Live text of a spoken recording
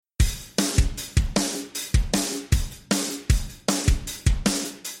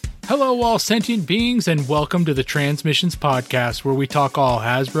Hello, all sentient beings, and welcome to the Transmissions Podcast, where we talk all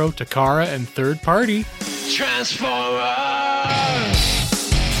Hasbro, Takara, and third-party Transformers!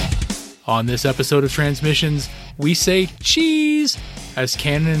 On this episode of Transmissions, we say cheese as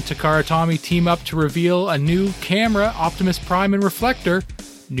Canon and Takara Tomy team up to reveal a new camera, Optimus Prime and Reflector.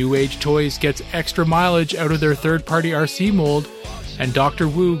 New Age Toys gets extra mileage out of their third-party RC mold, and Dr.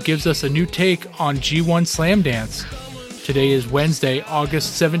 Wu gives us a new take on G1 Slam Dance. Today is Wednesday,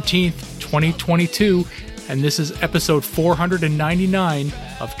 August 17th, 2022, and this is episode 499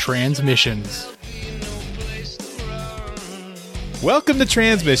 of Transmissions. Welcome to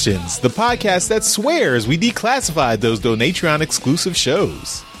Transmissions, the podcast that swears we declassified those Donatron exclusive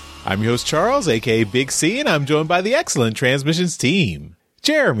shows. I'm your host Charles, aka Big C, and I'm joined by the excellent Transmissions team.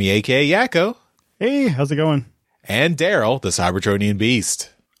 Jeremy, aka Yakko. Hey, how's it going? And Daryl, the Cybertronian Beast.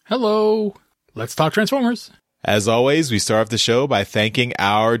 Hello. Let's talk Transformers. As always, we start off the show by thanking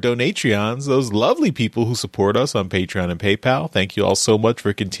our Donatreons, those lovely people who support us on Patreon and PayPal. Thank you all so much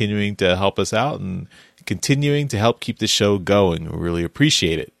for continuing to help us out and continuing to help keep the show going. We really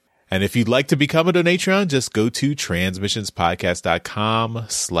appreciate it. And if you'd like to become a Donatreon, just go to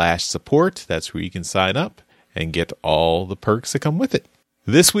transmissionspodcast.com/support. That's where you can sign up and get all the perks that come with it.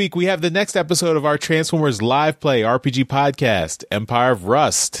 This week, we have the next episode of our Transformers Live Play RPG podcast, Empire of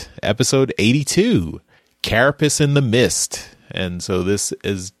Rust, episode 82. Carapace in the Mist. And so this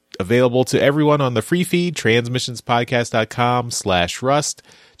is available to everyone on the free feed, transmissionspodcast.com/rust.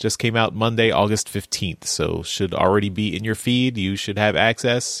 Just came out Monday, August 15th. So should already be in your feed. You should have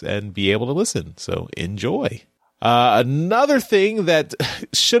access and be able to listen. So enjoy. Another thing that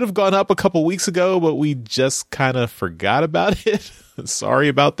should have gone up a couple weeks ago, but we just kind of forgot about it. Sorry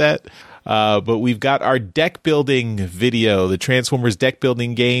about that. But we've got our deck building video, the Transformers deck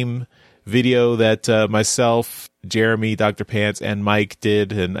building game video that myself, Jeremy, Dr. Pants, and Mike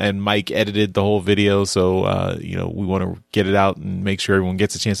did, and Mike edited the whole video. So, we want to get it out and make sure everyone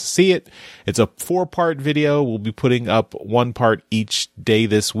gets a chance to see it. It's a 4-part video. We'll be putting up 1 part each day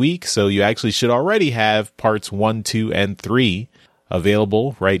this week. So you actually should already have parts 1, 2, and 3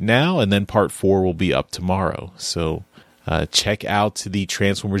 available right now. And then part 4 will be up tomorrow. So, check out the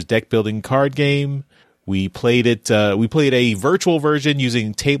Transformers deck building card game. We played it. We played a virtual version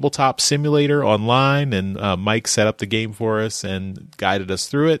using Tabletop Simulator online, and Mike set up the game for us and guided us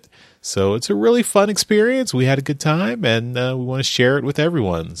through it. So it's a really fun experience. We had a good time, and we want to share it with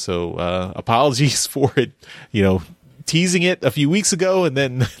everyone. So apologies for it, teasing it a few weeks ago and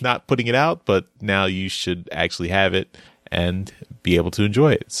then not putting it out, but now you should actually have it and be able to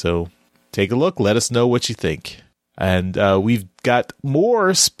enjoy it. So take a look. Let us know what you think. And we've got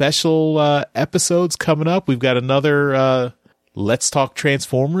more special episodes coming up. We've got another Let's Talk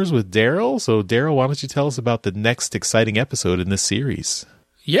Transformers with Daryl. So, Daryl, why don't you tell us about the next exciting episode in this series?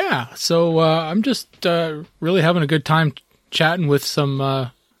 Yeah, so I'm just really having a good time chatting with some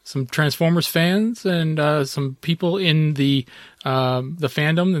Transformers fans and some people in the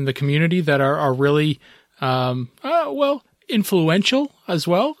fandom and the community that are really influential as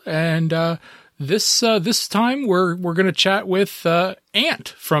well. And This time we're going to chat with Ant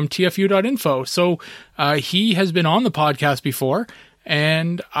from TFU.info. So he has been on the podcast before,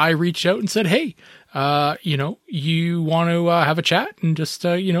 and I reached out and said, "Hey, you want to have a chat and just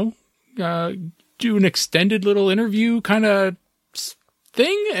do an extended little interview kind of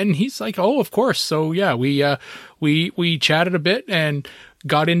thing?" And he's like, "Oh, of course." So yeah, we chatted a bit and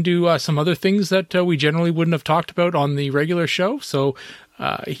got into some other things that we generally wouldn't have talked about on the regular show. So.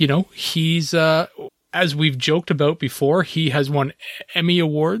 He's, as we've joked about before, he has won Emmy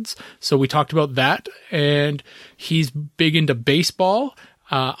Awards. So we talked about that, and he's big into baseball.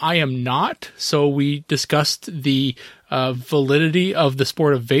 I am not. So we discussed the validity of the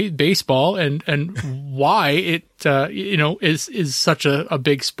sport of baseball and why it, is such a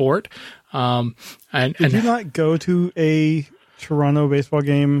big sport. Did you not go to a Toronto baseball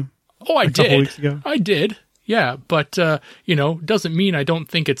game? Oh, I did. Couple weeks ago? I did. Yeah, but doesn't mean I don't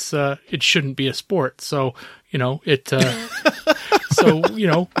think it shouldn't be a sport. So we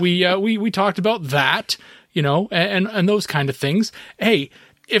talked about that, and those kind of things. Hey,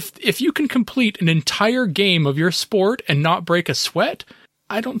 if you can complete an entire game of your sport and not break a sweat,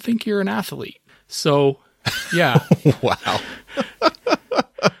 I don't think you're an athlete. So, yeah. Wow.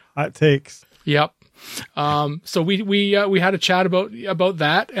 Hot takes. Yep. So we had a chat about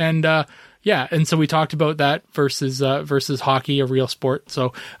that, and yeah, and so we talked about that versus hockey, a real sport.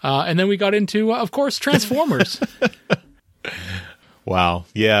 So, and then we got into, of course, Transformers. Wow.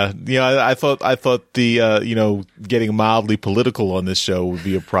 Yeah. Yeah. I thought the, getting mildly political on this show would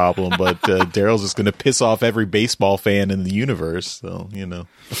be a problem, but Daryl's just going to piss off every baseball fan in the universe. So,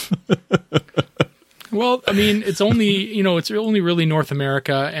 Well, I mean, it's only really North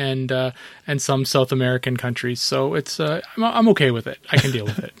America and some South American countries. So I'm okay with it. I can deal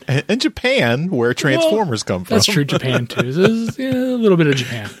with it. And Japan, where Transformers come from. That's true. Japan too. There's a little bit of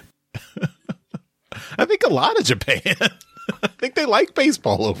Japan. I think a lot of Japan. I think they like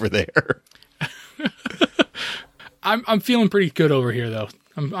baseball over there. I'm feeling pretty good over here, though.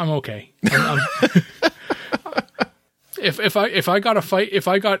 I'm okay. If I got a fight, if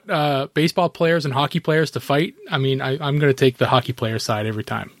I got baseball players and hockey players to fight, I mean, I'm going to take the hockey player side every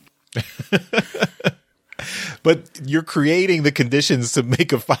time. But you're creating the conditions to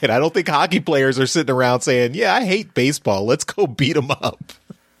make a fight. I don't think hockey players are sitting around saying, "Yeah, I hate baseball. Let's go beat them up."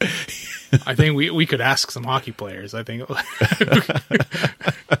 I think we could ask some hockey players. I think,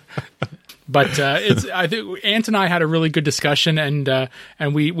 but I think Ant and I had a really good discussion,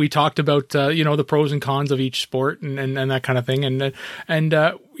 and we talked about the pros and cons of each sport and that kind of thing, and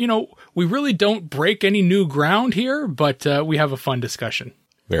we really don't break any new ground here, but we have a fun discussion.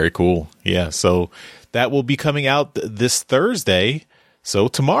 Very cool. Yeah. So that will be coming out this Thursday. So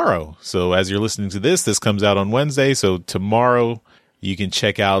tomorrow. So as you're listening to this comes out on Wednesday. So tomorrow, you can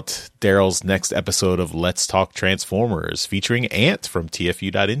check out Daryl's next episode of Let's Talk Transformers featuring Ant from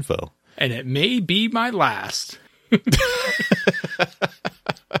TFU.info. And it may be my last.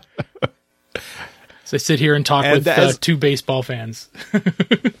 So I sit here and talk with two baseball fans.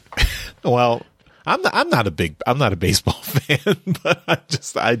 Well, I'm not a baseball fan, but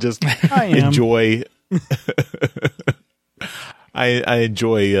I just enjoy I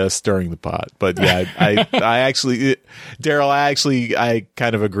enjoy stirring the pot, but yeah, I actually, Daryl, I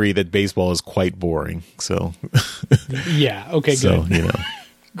kind of agree that baseball is quite boring. So yeah, okay, so, good.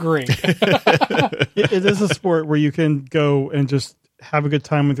 Great. It is a sport where you can go and just have a good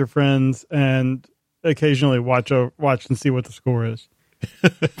time with your friends and occasionally watch and see what the score is.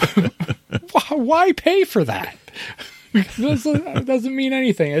 Why pay for that? Doesn't mean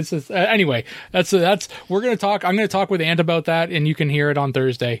anything. It's just, anyway. That's we're gonna talk. I'm gonna talk with Ant about that, and you can hear it on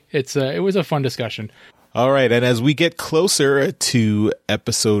Thursday. It was a fun discussion. All right, and as we get closer to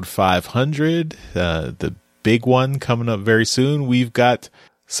episode 500, the big one coming up very soon, we've got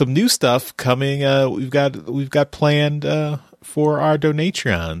some new stuff coming. We've got planned for our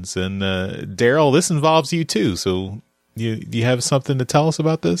Donatrons, and Daryl, this involves you too. So you have something to tell us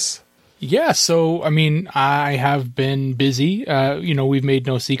about this? Yeah, so, I mean, I have been busy. We've made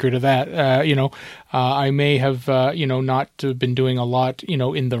no secret of that. I may have, not been doing a lot,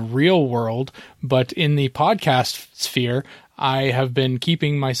 in the real world, but in the podcast sphere, I have been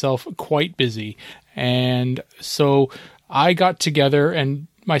keeping myself quite busy. And so I got together, and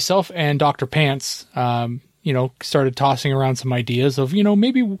myself and Dr. Pants, started tossing around some ideas of,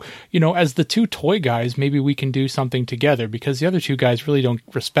 maybe, as the two toy guys, maybe we can do something together, because the other two guys really don't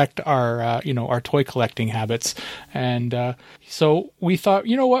respect our, our toy collecting habits. And so we thought,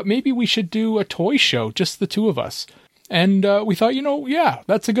 what, maybe we should do a toy show, just the two of us. And we thought, yeah,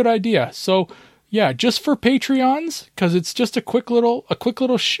 that's a good idea. So yeah, just for Patreons, because it's just a quick little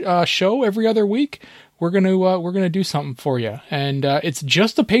show every other week. We're gonna do something for you, and it's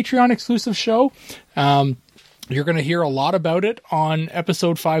just a Patreon exclusive show. You're going to hear a lot about it on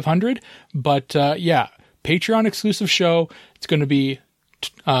episode 500, but Patreon exclusive show. It's going to be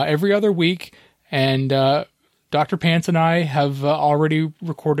every other week, and Dr. Pants and I have already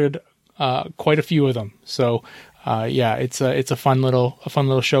recorded quite a few of them. So it's a fun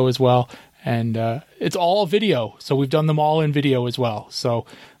little show as well, and it's all video. So we've done them all in video as well. So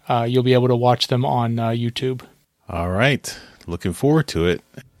you'll be able to watch them on YouTube. All right, looking forward to it.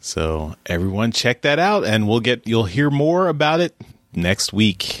 So everyone check that out, and you'll hear more about it next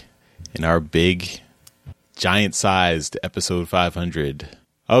week in our big, giant-sized episode 500.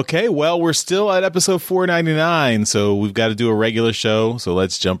 Okay, well, we're still at episode 499, so we've got to do a regular show, so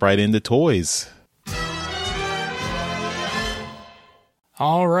let's jump right into toys.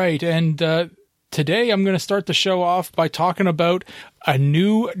 All right, and today I'm going to start the show off by talking about a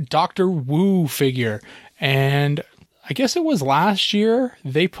new Dr. Wu figure, and I guess it was last year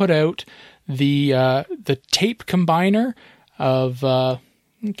they put out the tape combiner of I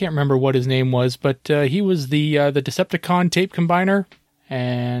can't remember what his name was, but he was the Decepticon tape combiner,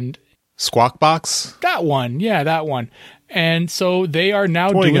 and Squawk Box? That one. Yeah, that one. And so they are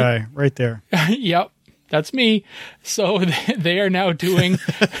now toy guy right there. Yep. That's me. So they are now doing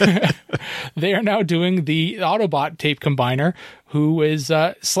the Autobot tape combiner, who is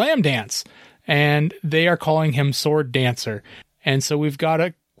Slam Dance. And they are calling him Sword Dancer. And so we've got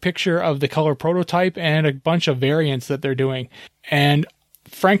a picture of the color prototype and a bunch of variants that they're doing. And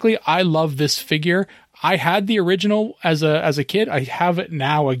frankly, I love this figure. I had the original as a kid. I have it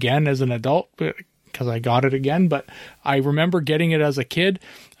now again as an adult because I got it again. But I remember getting it as a kid,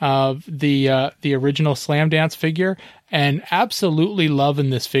 the original Slam Dance figure, and absolutely loving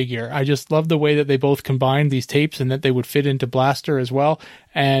this figure. I just love the way that they both combined these tapes and that they would fit into Blaster as well.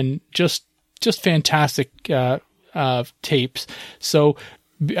 And just fantastic tapes. So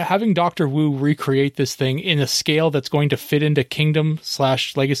having Dr. Wu recreate this thing in a scale that's going to fit into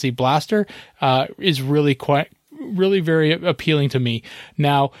Kingdom/Legacy Blaster is really very appealing to me.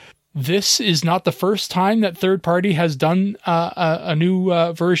 Now, this is not the first time that third party has done a new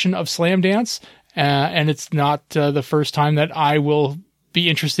version of Slam Dance, and it's not the first time that I will be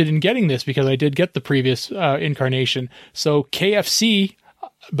interested in getting this, because I did get the previous incarnation. So KFC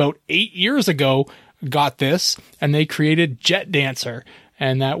about 8 years ago got this, and they created Jet Dancer.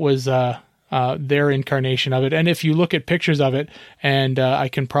 And that was their incarnation of it. And if you look at pictures of it, and I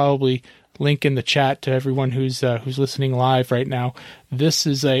can probably link in the chat to everyone who's listening live right now, this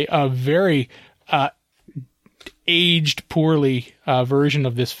is a very aged poorly version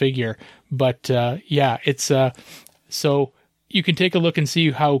of this figure. But it's so you can take a look and see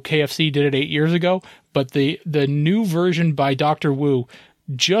how KFC did it 8 years ago. But the new version by Dr. Wu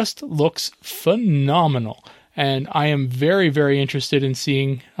just looks phenomenal. And I am very, very interested in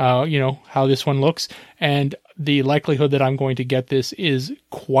seeing, how this one looks. And the likelihood that I'm going to get this is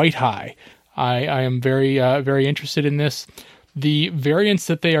quite high. I am very, very interested in this. The variants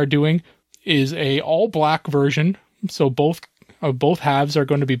that they are doing is a all black version. So both halves are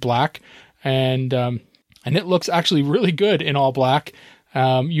going to be black, and it looks actually really good in all black.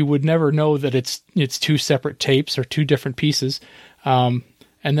 You would never know that it's two separate tapes or two different pieces. And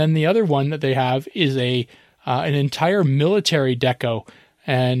then the other one that they have is an entire military deco,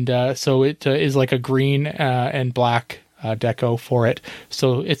 and so it is like a green and black deco for it.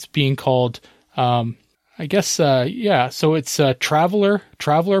 So it's being called, So it's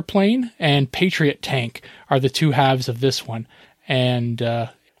Traveler Plane and Patriot Tank are the two halves of this one, and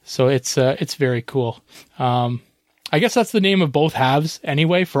so it's very cool. I guess that's the name of both halves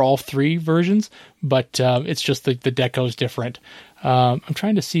anyway for all three versions, but it's just the deco is different. I'm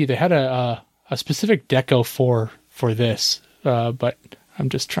trying to see, they had a specific deco for this, but I'm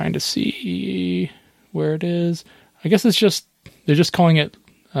just trying to see where it is. I guess they're just calling it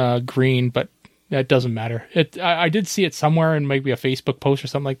green, but that doesn't matter. I did see it somewhere in maybe a Facebook post or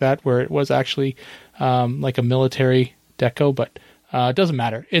something like that where it was actually like a military deco, but it doesn't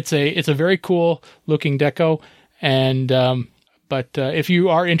matter. It's a very cool looking deco, and but if you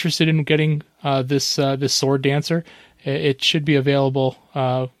are interested in getting this Sword Dancer, it should be available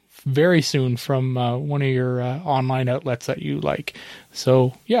very soon from one of your online outlets that you like.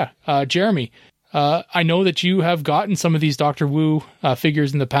 So Jeremy, I know that you have gotten some of these Dr. Wu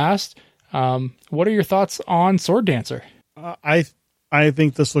figures in the past. What are your thoughts on Sword Dancer? I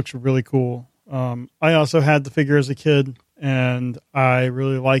think this looks really cool. I also had the figure as a kid, and I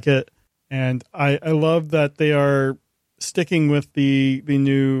really like it. And I love that they are sticking with the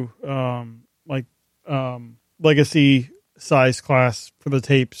new legacy size class for the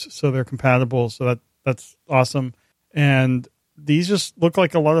tapes, so they're compatible. So that's awesome. And these just look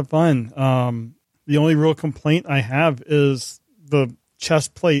like a lot of fun. The only real complaint I have is the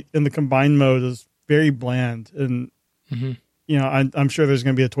chest plate in the combined mode is very bland, and I'm sure there's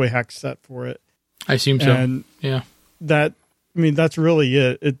going to be a toy hack set for it. I assume so. And that's really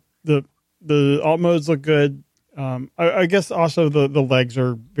it. The alt modes look good. I guess also the legs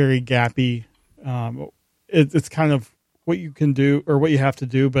are very gappy. It's kind of what you can do or what you have to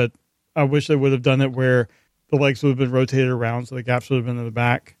do, but I wish they would have done it where the legs would have been rotated around so the gaps would have been in the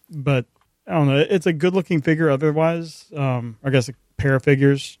back. But I don't know. It's a good looking figure otherwise. I guess a pair of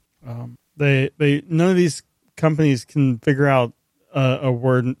figures. They none of these companies can figure out a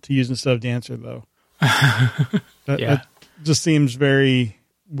word to use instead of dancer though. That just seems very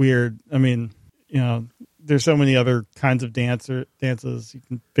weird. I mean, there's so many other kinds of dances you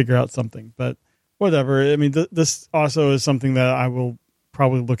can figure out something, but whatever. I mean, this also is something that I will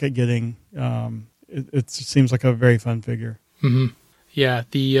probably look at getting. It seems like a very fun figure. Mm-hmm. Yeah,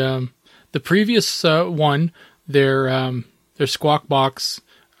 the previous one, their Squawk Box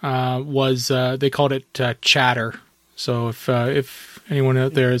was they called it Chatter. So if anyone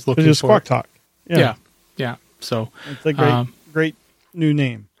out there is looking for Squawk Talk, yeah. So it's a great new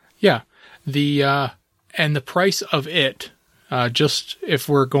name. Yeah, and the price of it, just if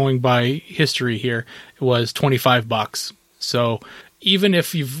we're going by history here, it was $25. So even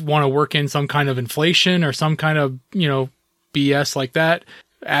if you want to work in some kind of inflation or some kind of BS like that,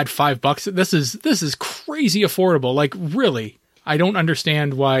 add $5. This is crazy affordable. Like, really, I don't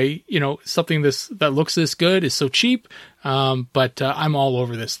understand why, something that looks this good is so cheap. But I'm all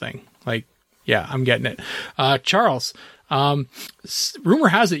over this thing. Like, yeah, I'm getting it. Charles, rumor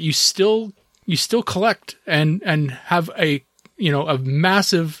has it you still collect and have a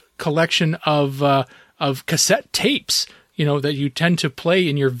massive collection of cassette tapes, that you tend to play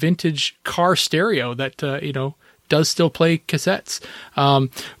in your vintage car stereo that, does still play cassettes.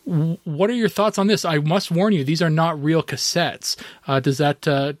 What are your thoughts on this? I must warn you, these are not real cassettes. Does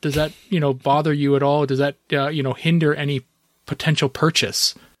that bother you at all? Does that, hinder any potential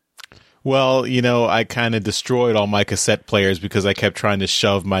purchase? Well, I kind of destroyed all my cassette players because I kept trying to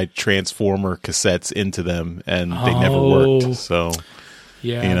shove my Transformer cassettes into them, and they never worked. So,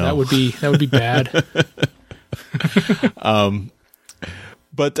 yeah, that would be bad.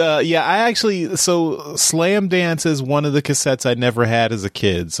 But I actually, so Slam Dance is one of the cassettes I never had as a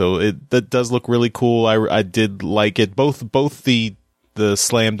kid. So that does look really cool. I did like it. Both the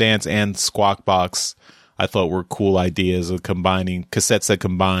Slam Dance and Squawk Box I thought were cool ideas of combining cassettes that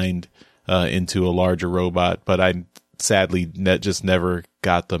combined into a larger robot. But I sadly just never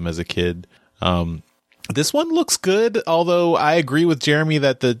got them as a kid. This one looks good, although I agree with Jeremy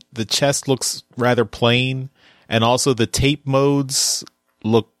that the chest looks rather plain, and also the tape modes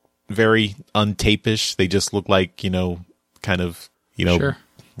look very untapish. They just look like, kind of, Sure.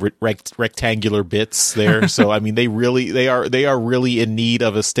 rectangular bits there. So, I mean, they are really in need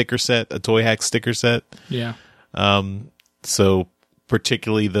of a sticker set, a Toy Hack sticker set. Yeah. So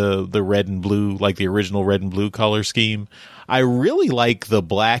particularly the red and blue, like the original red and blue color scheme. I really like the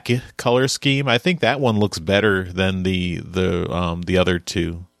black color scheme. I think that one looks better than the other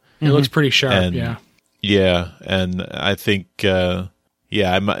two. It looks pretty sharp. And, yeah. Yeah. And I think, I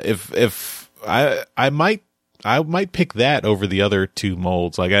might pick that over the other two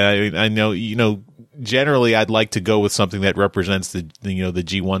molds. Like I know, generally I'd like to go with something that represents the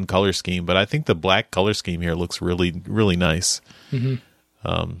G1 color scheme, but I think the black color scheme here looks really, really nice.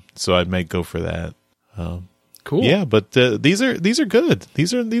 Mm-hmm. So I might go for that. Cool. Yeah, but these are good.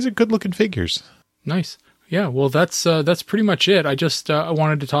 These are good looking figures. Nice. Yeah, well, that's pretty much it. I just I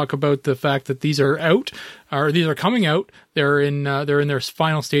wanted to talk about the fact that these are out, or these are coming out. They're in their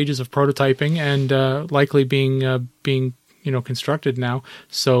final stages of prototyping and likely being constructed now.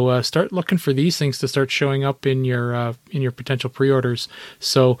 So start looking for these things to start showing up in your potential pre-orders.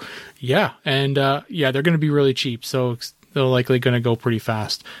 So yeah, and they're going to be really cheap. So they're likely going to go pretty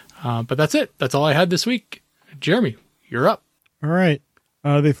fast. But that's it. That's all I had this week. Jeremy, you're up. All right.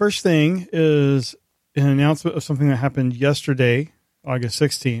 The first thing is an announcement of something that happened yesterday, August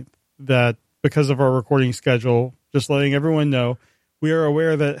 16th, that because of our recording schedule, just letting everyone know, we are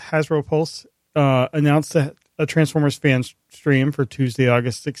aware that Hasbro Pulse announced a Transformers fan stream for Tuesday,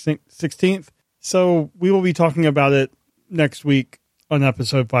 August 16th. So we will be talking about it next week on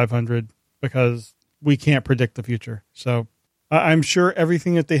episode 500 because we can't predict the future. So I'm sure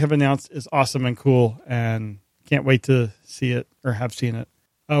everything that they have announced is awesome and cool and can't wait to see it or have seen it.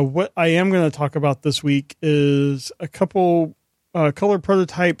 What I am going to talk about this week is a couple color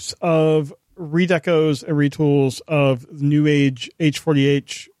prototypes of redecos and retools of New Age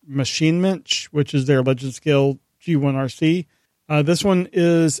H40H Machine Minch, which is their Legend Scale G1RC. This one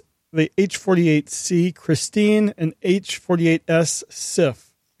is the H48C Christine and H48S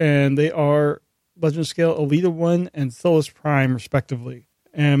Sif, and they are Legend Scale Elita 1 and Solus Prime, respectively.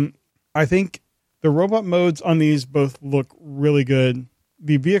 And I think the robot modes on these both look really good.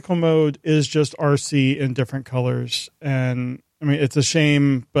 The vehicle mode is just RC in different colors. And I mean, it's a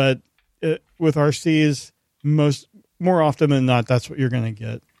shame, but with RCs, more often than not, that's what you're going to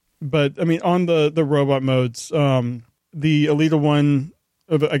get. But I mean, on the robot modes, the Elita one,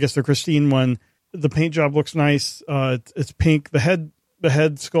 I guess the Christine one, the paint job looks nice. It's pink. The head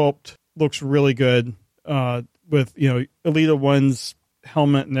sculpt looks really good. With Elita 1's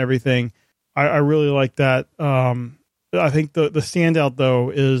helmet and everything. I really like that. I think the standout, though,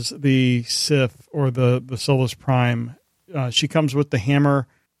 is the Sif or the Solus Prime. She comes with the hammer,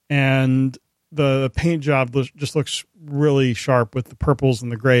 and the paint job just looks really sharp with the purples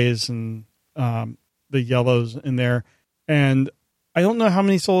and the grays and the yellows in there. And I don't know how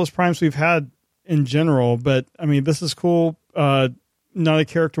many Solus Primes we've had in general, but, I mean, this is cool. Not a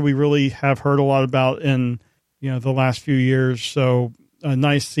character we really have heard a lot about in the last few years. So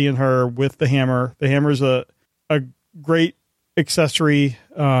nice seeing her with the hammer. The hammer's a great accessory,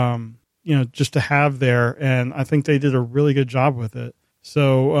 just to have there. And I think they did a really good job with it.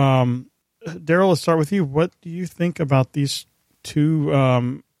 So, Daryl, let's start with you. What do you think about these two,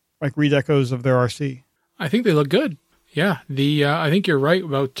 redecos of their RC? I think they look good. Yeah, I think you're right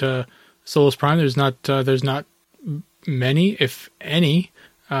about Solus Prime. There's not many, if any,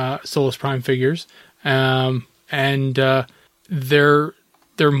 Solus Prime figures, and their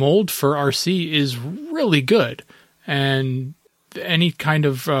mold for RC is really good, and any kind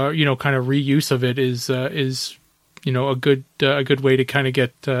of reuse of it is a good way to kind of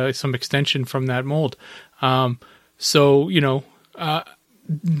get some extension from that mold.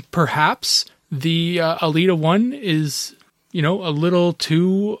 Perhaps the Alita 1 is, a little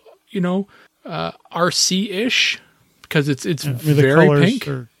too, RC-ish because it's very pink.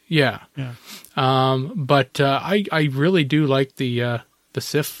 Yeah. But I really do like the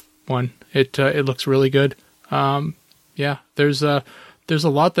Sif one. It looks really good. There's a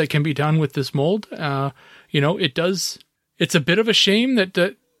lot that can be done with this mold. It's a bit of a shame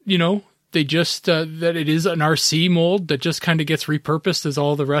that they just that it is an RC mold that just kind of gets repurposed as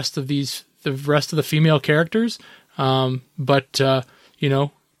all the rest of the female characters. But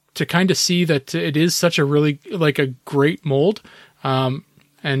to kind of see that it is such a really a great mold, and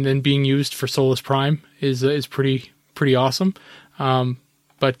then being used for Solus Prime is pretty awesome. I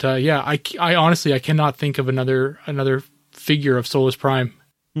honestly I cannot think of another figure of Solus Prime.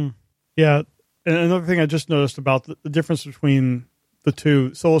 Yeah, and another thing I just noticed about the difference between the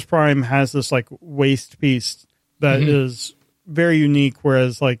two, Solus Prime has this waist piece that is very unique,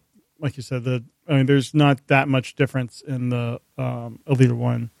 whereas like you said, there's not that much difference in the Alita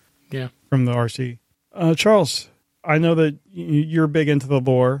 1 from the RC. Charles, I know that you're big into the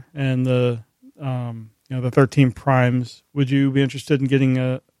lore and the 13 primes. Would you be interested in getting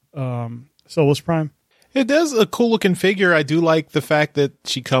a Solus Prime? It does a cool looking figure. I do like the fact that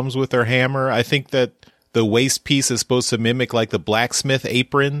she comes with her hammer. I think that the waist piece is supposed to mimic the blacksmith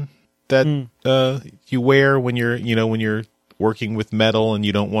apron that you wear when you're working with metal and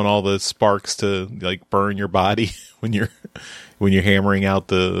you don't want all the sparks to burn your body when you're hammering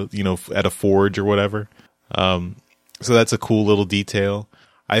out at a forge or whatever. So that's a cool little detail.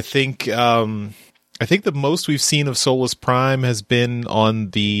 I think the most we've seen of Solus Prime has been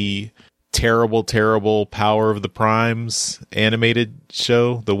on the terrible Power of the Primes animated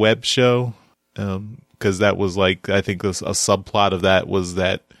show, the web show. Because that was I think a subplot of that was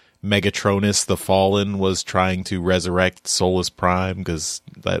that Megatronus the Fallen was trying to resurrect Solus Prime because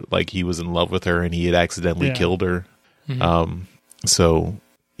he was in love with her and he had accidentally killed her. So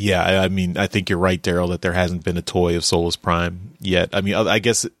yeah, I think you're right, Daryl, that there hasn't been a toy of Solus Prime yet. I mean, I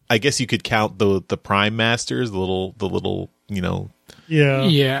guess you could count the Prime Masters, the little little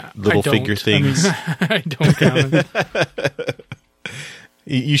figure things. I don't count them.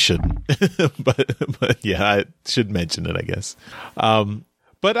 You shouldn't, but yeah, I should mention it, I guess.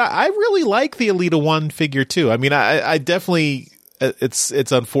 But I really like the Alita 1 figure too. I mean, I definitely,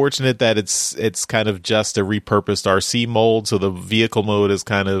 it's unfortunate that it's kind of just a repurposed RC mold. So the vehicle mode is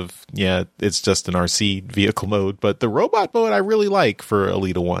kind of, it's just an RC vehicle mode, but the robot mode I really like for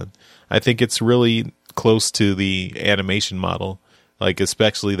Alita 1. I think it's really close to the animation model,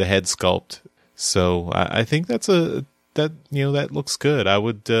 especially the head sculpt. So I think that looks good. I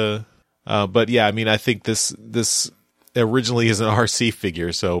would, but yeah, I mean, I think this originally is an RC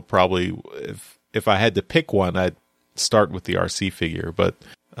figure, so probably if I had to pick one, I'd start with the RC figure. But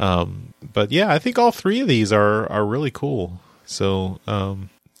yeah, I think all three of these are really cool. So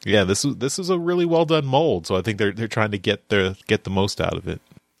this is a really well done mold. So I think they're trying to get the most out of it.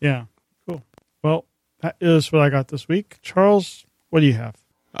 Yeah, cool. Well, that is what I got this week. Charles, what do you have?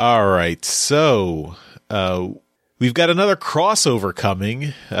 All right, so we've got another crossover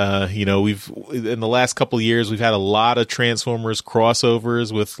coming. We've in the last couple of years we've had a lot of Transformers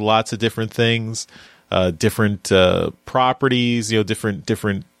crossovers with lots of different things, different properties, different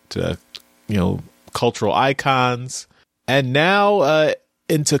cultural icons, and now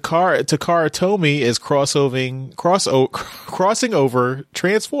Takara Tomy is crossing over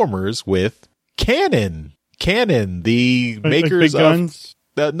Transformers with Canon, the makers big guns?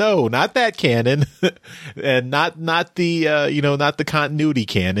 No, not that canon, and not the not the continuity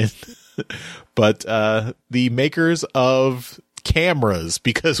canon, but the makers of cameras,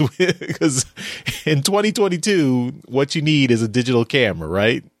 because in 2022, what you need is a digital camera,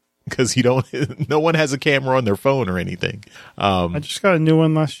 right? Because no one has a camera on their phone or anything. I just got a new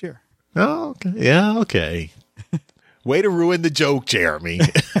one last year. Oh, okay. Yeah, okay. Way to ruin the joke, Jeremy.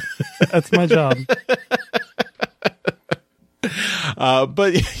 That's my job.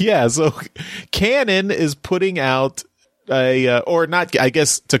 But yeah, so Canon is putting out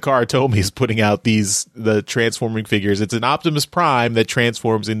Takara Tomy is putting out the transforming figures. It's an Optimus Prime that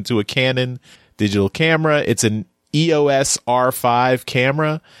transforms into a Canon digital camera. It's an EOS R5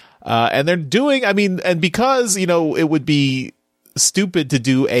 camera. And they're doing, I mean, and because, you know, it would be stupid to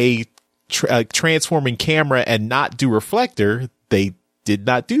do a transforming camera and not do reflector, they did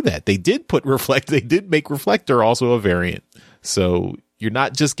not do that. They did make reflector also a variant. So you're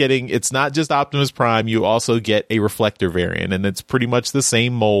not just getting, it's not just Optimus Prime, you also get a reflector variant, and it's pretty much the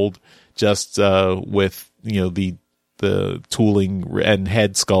same mold, just with, you know, the tooling and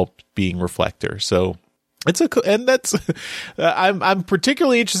head sculpt being reflector. So and that's I'm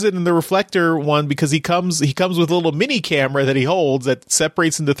particularly interested in the reflector one because he comes with a little mini camera that he holds that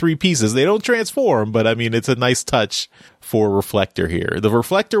separates into 3 pieces. They don't transform, but I mean, it's a nice touch for reflector here. The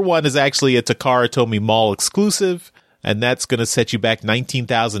reflector one is actually a Takara Tomy Mall exclusive, and that's going to set you back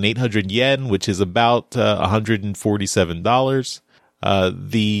 19,800 yen, which is about $147.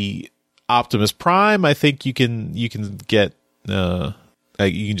 The Optimus Prime, I think you can get, you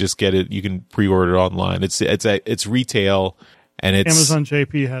can just get it. You can pre-order it online. It's retail, and it's Amazon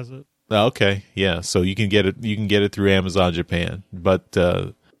JP has it. Okay, yeah. So you can get it. You can get it through Amazon Japan. But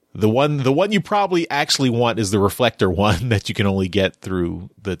the one you probably actually want is the reflector one that you can only get through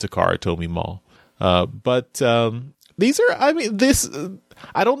the Takara Tomy Mall. But these are. I mean, this.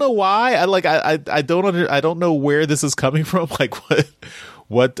 I don't know why. I don't know where this is coming from. Like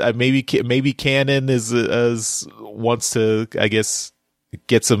what? Maybe Canon is wants to, I guess,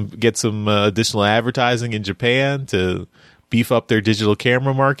 get some additional advertising in Japan to beef up their digital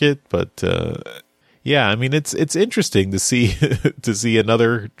camera market. But yeah, I mean, it's interesting to see to see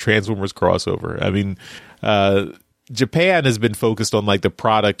another Transformers crossover. I mean, Japan has been focused on like the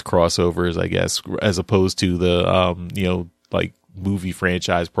product crossovers, I guess, as opposed to the you know, like movie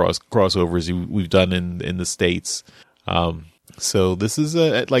franchise crossovers we've done in the States. So this is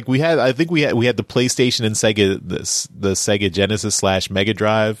like we had the PlayStation and Sega, the Sega Genesis / Mega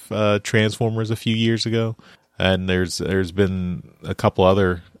Drive Transformers a few years ago, and there's been a couple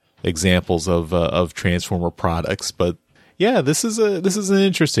other examples of Transformer products, but yeah, this is an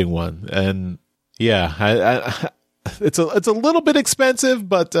interesting one, and yeah, it's a little bit expensive,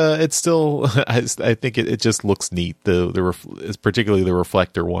 but it's still I think it just looks neat. It's particularly the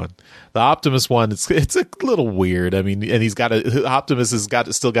reflector one. The Optimus one, it's a little weird. I mean, and Optimus has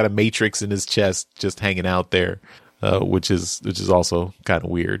still got a matrix in his chest just hanging out there, which is also kind of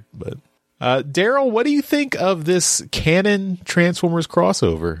weird. But Daryl, what do you think of this Canon Transformers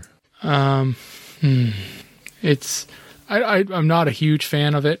crossover? It's I'm not a huge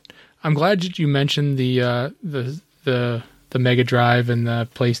fan of it. I'm glad that you mentioned the Mega Drive and the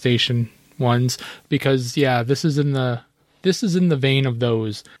PlayStation ones, because yeah, this is in the vein of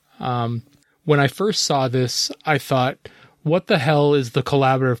those. When I first saw this, I thought, what the hell is the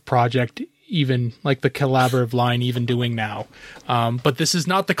collaborative project even, like the collaborative line even doing now? But this is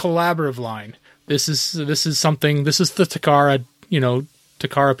not the collaborative line. This is something, this is the Takara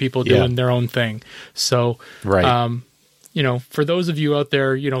people doing their own thing. So, right. You know, for those of you out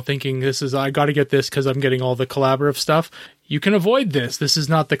there, you know, thinking I got to get this because I'm getting all the collaborative stuff, you can avoid this. This is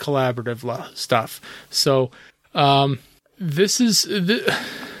not the collaborative stuff. So, this is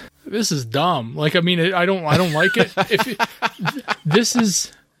dumb. Like, I mean, I don't like it.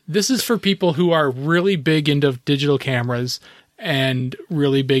 This is for people who are really big into digital cameras and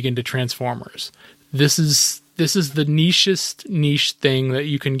really big into Transformers. This is the niche thing that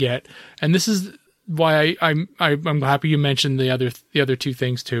you can get, and this is why I'm happy you mentioned the other two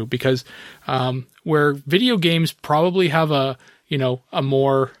things too, because where video games probably have a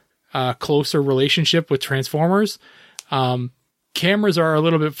more closer relationship with Transformers, cameras are a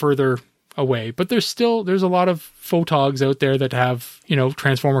little bit further away, but there's a lot of photogs out there that have, you know,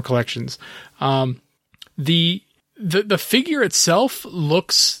 Transformer collections. The figure itself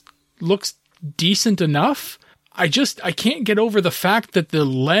looks decent enough. I can't get over the fact that the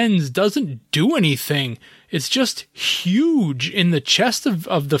lens doesn't do anything. It's just huge in the chest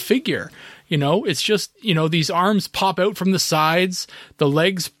of the figure. You know, it's just, you know, these arms pop out from the sides, the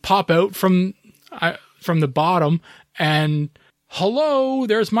legs pop out from the bottom, and hello,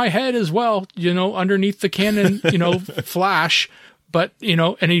 there's my head as well, you know, underneath the Canon, you know, flash. But, you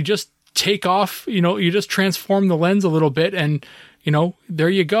know, and you just take off, you know, you just transform the lens a little bit, and, you know, there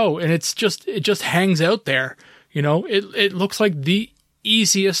you go. And it just hangs out there. You know, it looks like the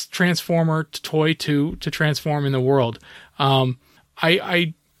easiest Transformer toy to transform in the world. I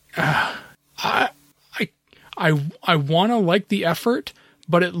want to like the effort,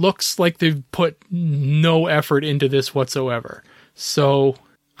 but it looks like they've put no effort into this whatsoever. So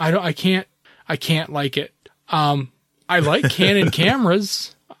I can't like it. I like Canon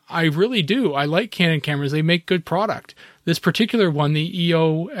cameras. I really do. I like Canon cameras. They make good product. this particular one, the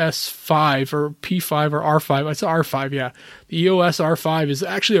EOS 5 or P5 or R5, it's R5, yeah. The EOS R5 is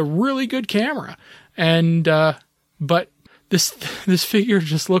actually a really good camera. And, but this figure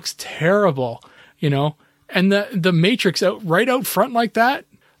just looks terrible, and the matrix right out front like that,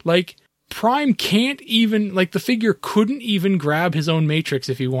 like Prime can't even, like the figure couldn't even grab his own matrix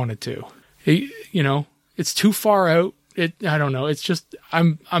if he wanted to. It's too far out. I don't know. It's just,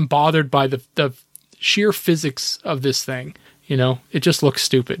 I'm bothered by the sheer physics of this thing. It just looks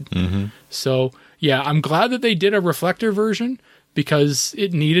stupid. Mm-hmm. So yeah, I'm glad that they did a reflector version because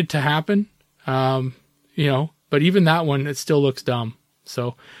it needed to happen. But even that one, it still looks dumb.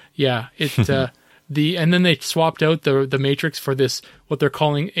 So yeah, and then they swapped out the matrix for this, what they're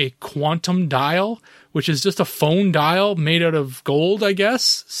calling a quantum dial, which is just a phone dial made out of gold, I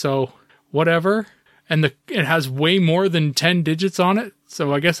guess. So whatever. And it has way more than 10 digits on it.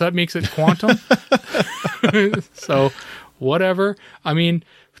 So I guess that makes it quantum. So whatever. I mean,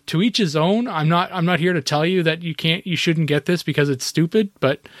 to each his own. I'm not here to tell you that you shouldn't get this because it's stupid,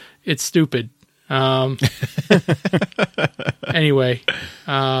 but it's stupid. Anyway,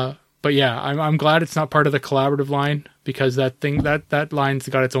 but yeah, I'm glad it's not part of the collaborative line because that line's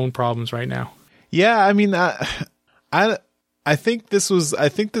got its own problems right now. Yeah. I mean, I think this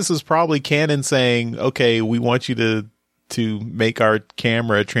was probably Canon saying, okay, we want you to make our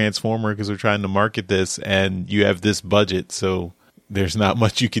camera a transformer because we're trying to market this and you have this budget. So there's not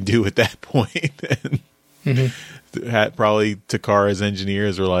much you can do at that point. And probably Takara's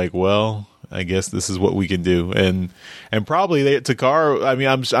engineers were like, well, I guess this is what we can do. And probably Takara, I mean,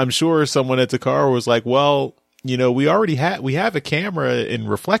 I'm sure someone at Takara was like, well, we have a camera in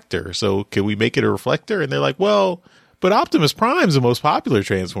reflector. So can we make it a reflector? And they're like, well, but Optimus Prime's the most popular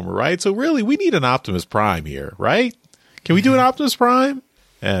Transformer, right? So really, we need an Optimus Prime here, right? Can we do an Optimus Prime?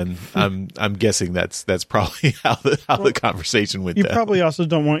 And I'm guessing that's probably how the conversation went down. You probably also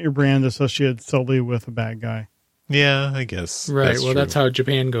don't want your brand associated solely with a bad guy. Yeah, I guess. Right. Well, that's how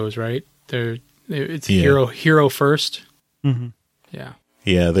Japan goes, right? It's hero first. Mm-hmm. Yeah.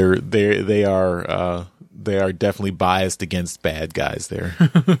 Yeah, they are definitely biased against bad guys there.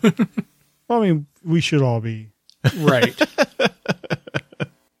 Well, I mean, we should all be. Right.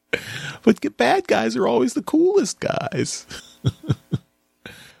 But bad guys are always the coolest guys.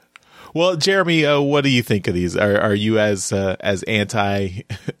 Well, Jeremy, what do you think of these? Are you as anti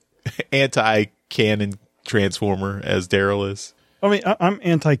canon Transformer as Daryl is? I mean, I'm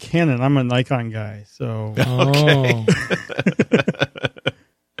anti-canon. I'm a Nikon guy, so okay.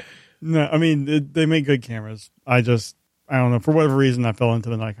 No, I mean they make good cameras. I don't know, for whatever reason I fell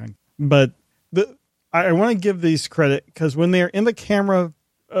into the Nikon, but I want to give these credit because when they're in the camera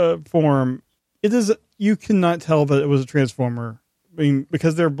form, you cannot tell that it was a Transformer. I mean,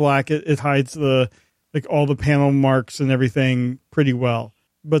 because they're black, it hides all the panel marks and everything pretty well.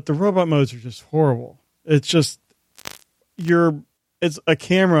 But the robot modes are just horrible. It's just it's a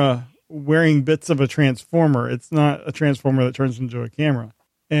camera wearing bits of a Transformer. It's not a Transformer that turns into a camera.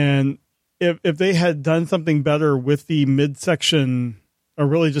 And if they had done something better with the midsection, or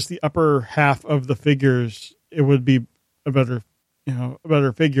really just the upper half of the figures, it would be a better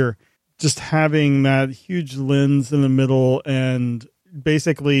figure. Just having that huge lens in the middle and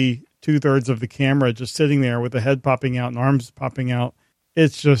basically 2/3 of the camera just sitting there with the head popping out and arms popping out.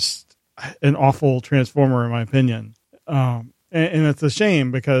 It's just an awful Transformer, in my opinion. And it's a shame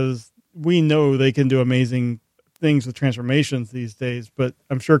because we know they can do amazing things with transformations these days, but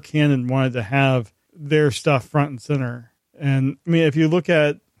I'm sure Canon wanted to have their stuff front and center. And I mean, if you look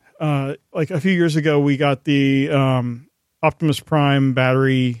at like a few years ago, we got the Optimus Prime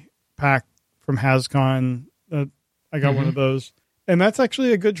battery pack from Hascon. I got one of those, and that's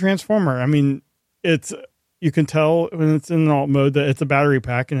actually a good Transformer. I mean, you can tell when it's in alt mode that it's a battery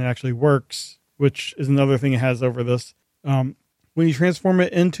pack and it actually works, which is another thing it has over this. When you transform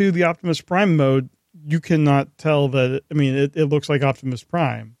it into the Optimus Prime mode, you cannot tell that. It looks like Optimus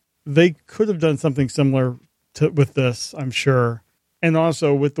Prime. They could have done something similar with this, I'm sure. And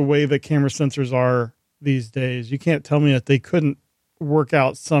also with the way the camera sensors are these days, you can't tell me that they couldn't work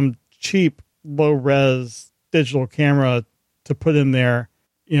out some cheap, low-res digital camera to put in there.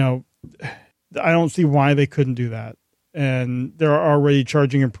 I don't see why they couldn't do that. And they're already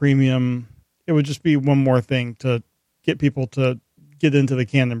charging a premium. It would just be one more thing to get people to get into the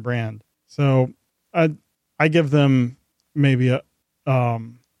Canon brand. So I give them maybe a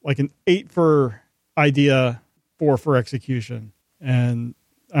like an 8 for idea, 4 for execution. And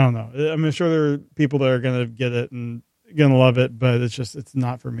I don't know. I'm sure there are people that are going to get it and going to love it, but it's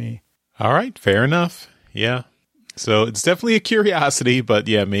not for me. All right. Fair enough. Yeah. So it's definitely a curiosity, but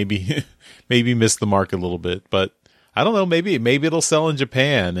yeah, maybe missed the mark a little bit. But I don't know. Maybe it'll sell in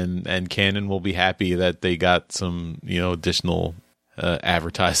Japan, and Canon will be happy that they got some additional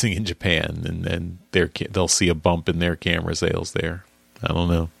advertising in Japan, and they'll see a bump in their camera sales there. I don't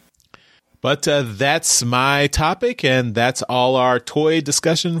know. But that's my topic, and that's all our toy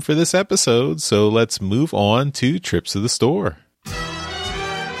discussion for this episode. So let's move on to trips to the store.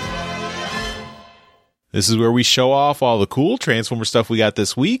 This is where we show off all the cool Transformer stuff we got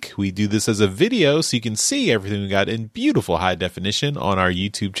this week. We do this as a video so you can see everything we got in beautiful high definition on our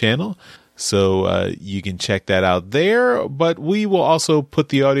YouTube channel. So you can check that out there. But we will also put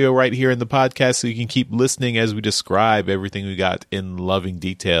the audio right here in the podcast so you can keep listening as we describe everything we got in loving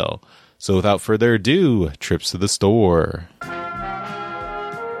detail. So without further ado, trips to the store.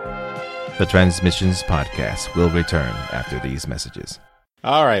 The Transmissions Podcast will return after these messages.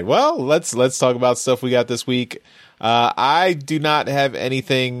 All right. Well, let's talk about stuff we got this week. I do not have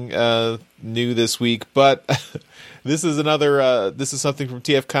anything new this week, but this is this is something from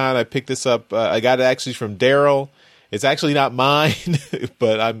TFCon. I picked this up. I got it actually from Daryl. It's actually not mine,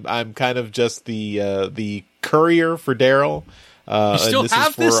 but I'm kind of just the courier for Daryl. You still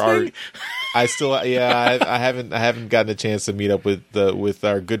have this thing? I still, I haven't gotten a chance to meet up with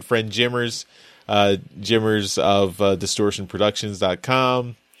our good friend Jimmers. Jimmers of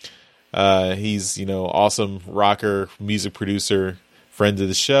distortionproductions.com. He's, awesome rocker, music producer, friend of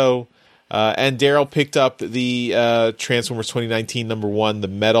the show. And Daryl picked up the Transformers 2019 #1, the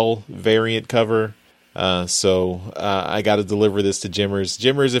metal variant cover. So I got to deliver this to Jimmers.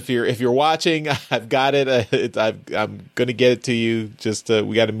 Jimmers, if you're watching, I've got it. I'm gonna get it to you. Just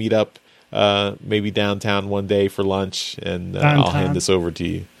we got to meet up, maybe downtown one day for lunch, and I'll hand this over to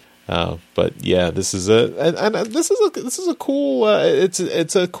you. But yeah, this is a cool.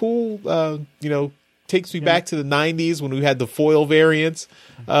 It's a cool. Takes me back to the 90s when we had the foil variants.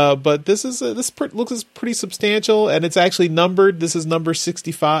 But this looks pretty substantial, and it's actually numbered. This is number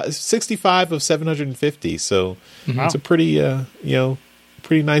 65 of 750. So it's a pretty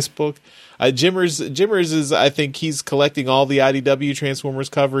pretty nice book. Jimmers is, I think he's collecting all the IDW Transformers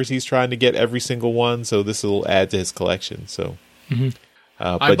covers. He's trying to get every single one, so this will add to his collection. So.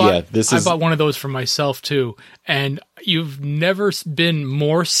 I bought one of those for myself too, and you've never been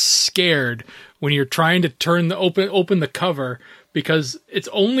more scared when you're trying to open the cover, because it's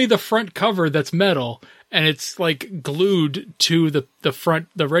only the front cover that's metal, and it's like glued to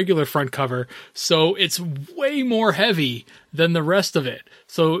the regular front cover, so it's way more heavy than the rest of it.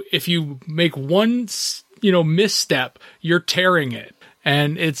 So if you make one misstep, you're tearing it,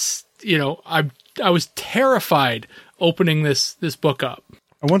 and it's I was terrified opening this book up.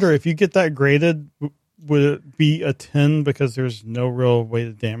 I wonder if you get that graded, would it be a 10 because there's no real way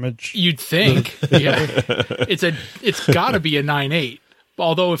to damage? You'd think. Yeah. It's got to be a 9.8.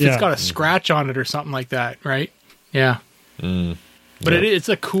 Although if it's got a scratch on it or something like that, right? Yeah. But it's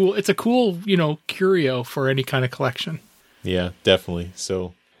a cool curio for any kind of collection. Yeah, definitely.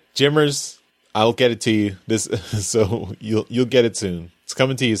 So, Jimmers, I'll get it to you. So you'll get it soon. It's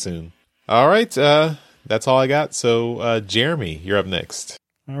coming to you soon. All right. That's all I got. So, Jeremy, you're up next.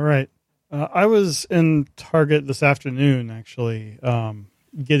 All right. I was in Target this afternoon, actually,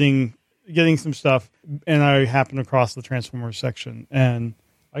 getting some stuff, and I happened across the Transformers section. And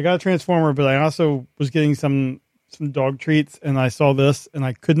I got a Transformer, but I also was getting some dog treats, and I saw this, and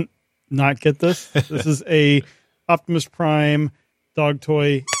I couldn't not get this. This is a Optimus Prime dog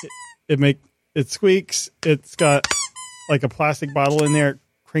toy. It squeaks. It's got like a plastic bottle in there. It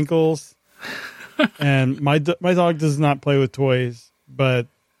crinkles. And my dog does not play with toys, but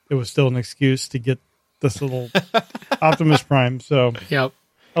it was still an excuse to get this little Optimus Prime. So yep.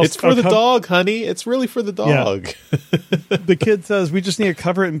 It's for the dog, honey. It's really for the dog. Yeah. The kid says we just need to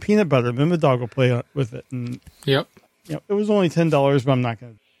cover it in peanut butter, then the dog will play with it. And yep. It was only $10, but I'm not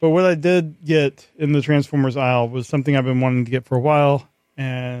going to. But what I did get in the Transformers aisle was something I've been wanting to get for a while,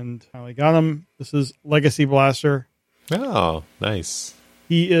 and finally got him. This is Legacy Blaster. Oh, nice.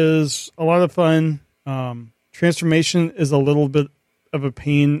 He is a lot of fun. Transformation is a little bit of a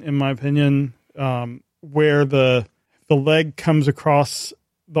pain, in my opinion, where the leg comes across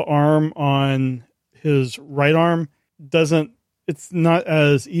the arm on his right arm. It's not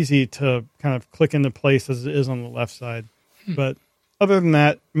as easy to kind of click into place as it is on the left side. But other than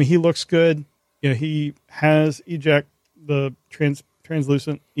that, I mean, he looks good. He has eject, the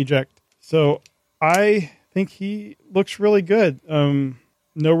translucent eject. So I think he looks really good.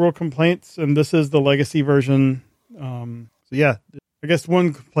 No real complaints, and this is the Legacy version. So yeah, I guess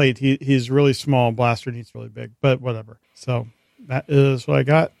one complaint, he's really small. Blaster, and he's really big, but whatever. So that is what I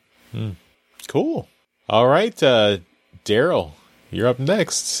got. Cool. All right, Daryl, you're up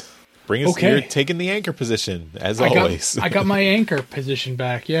next. Bring us. Okay. You're taking the anchor position as always. I got my anchor position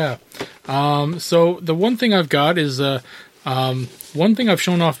back. Yeah. So the one thing I've got is one thing I've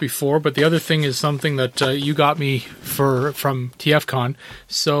shown off before, but the other thing is something that you got me from TFCon.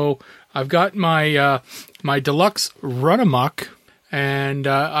 So I've got my my deluxe Run Amok, and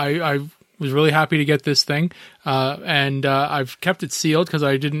I was really happy to get this thing, and I've kept it sealed because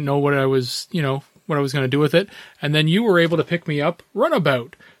I didn't know what I was going to do with it. And then you were able to pick me up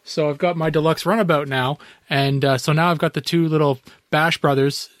Runabout. So I've got my deluxe Runabout now, and so now I've got the two little Bash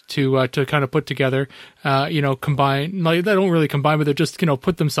Brothers to kind of put together, combine. Like, they don't really combine, but they're just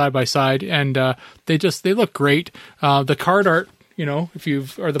put them side by side, and they look great. The card art,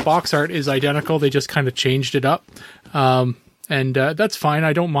 or the box art is identical. They just kind of changed it up, and that's fine.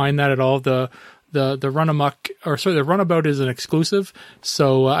 I don't mind that at all. The Run Amok, the Runabout is an exclusive,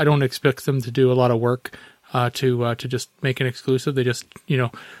 so I don't expect them to do a lot of work to just make an exclusive. They just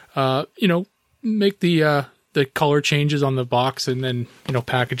make the color changes on the box and then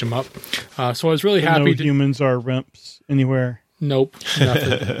package them up. So I was really happy. No humans are wimps anywhere. Nope,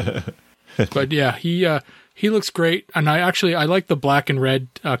 nothing. But yeah, he looks great, and I like the black and red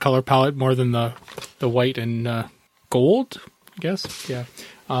color palette more than the white and gold, I guess. Yeah.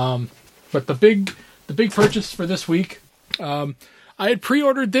 But the big purchase for this week, I had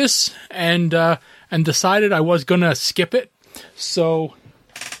pre-ordered this and decided I was gonna skip it, so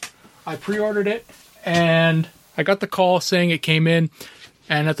I pre-ordered it, and I got the call saying it came in,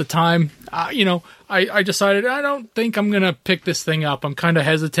 and at the time, I decided I don't think I'm gonna pick this thing up. I'm kind of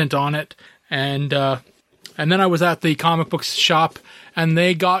hesitant on it, and then I was at the comic book shop, and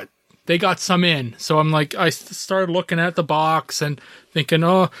they got some in, so I'm like, I started looking at the box and thinking,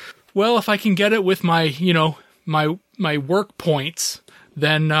 oh, well, if I can get it with my my work points,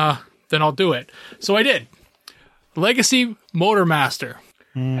 then I'll do it. So I did. Legacy Motormaster.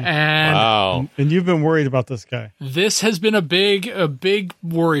 And wow. And you've been worried about this guy. This has been a big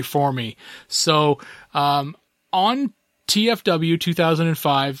worry for me. So on TFW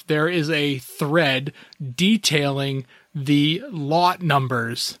 2005, there is a thread detailing the lot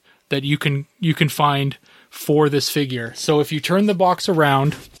numbers that you can find for this figure. So if you turn the box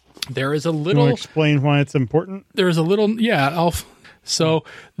around, there is a little... You want to explain why it's important? There's a little... Yeah, So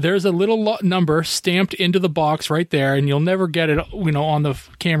there's a little number stamped into the box right there, and you'll never get it, on the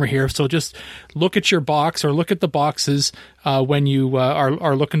camera here. So just look at your box or look at the boxes when you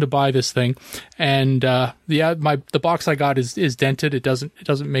are looking to buy this thing. And the box I got is dented. It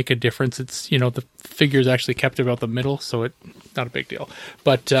doesn't make a difference. It's the figure's actually kept about the middle, so it's not a big deal.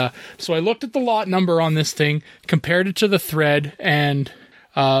 But so I looked at the lot number on this thing, compared it to the thread, and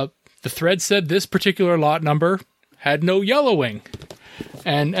the thread said this particular lot number had no yellowing.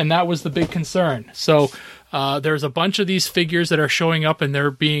 And that was the big concern. So there's a bunch of these figures that are showing up, and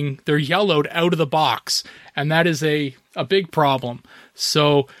they're yellowed out of the box, and that is a big problem.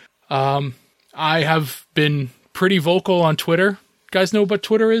 So I have been pretty vocal on Twitter. You guys know what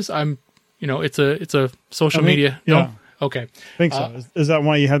Twitter is? It's a social media. Yeah. No? Okay. I think so. Is that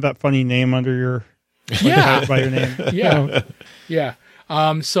why you have that funny name under your... Yeah. By your name? Yeah. Yeah.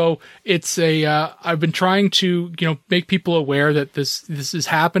 So it's I've been trying to, make people aware that this is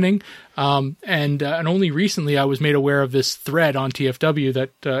happening. And only recently I was made aware of this thread on TFW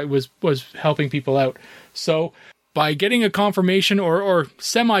that was helping people out. So by getting a confirmation or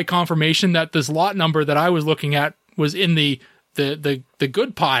semi-confirmation that this lot number that I was looking at was in the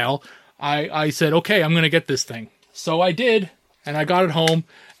good pile, I said, okay, I'm going to get this thing. So I did, and I got it home,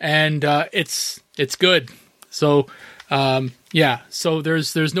 and it's good. So so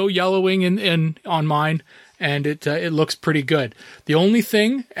there's no yellowing in on mine, and it looks pretty good. The only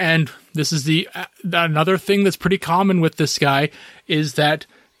thing, and this is another thing that's pretty common with this guy, is that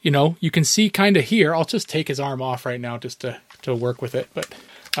you can see kind of here. I'll just take his arm off right now just to work with it, but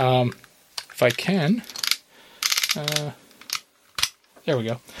if I can, there we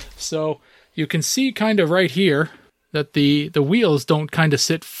go. So you can see kind of right here that the wheels don't kind of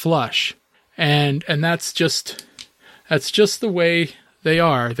sit flush, and that's just the way they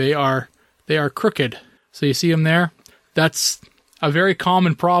are. They are crooked. So you see them there? That's a very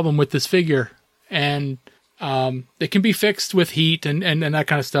common problem with this figure. And they can be fixed with heat and that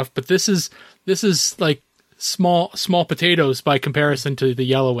kind of stuff. But this is like small potatoes by comparison to the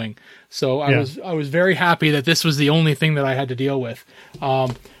yellowing. So I was very happy that this was the only thing that I had to deal with.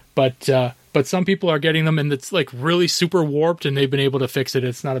 But some people are getting them and it's like really super warped and they've been able to fix it.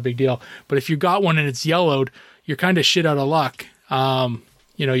 It's not a big deal. But if you got one and it's yellowed, you're kind of shit out of luck.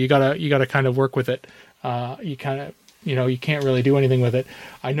 You gotta kind of work with it. You can't really do anything with it.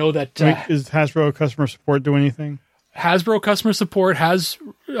 I know that. Is Hasbro customer support do anything? Hasbro customer support has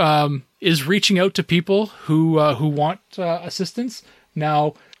is reaching out to people who want assistance.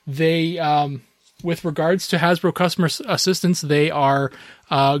 Now, they, with regards to Hasbro customer assistance, they are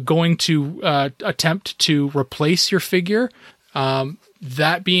going to attempt to replace your figure.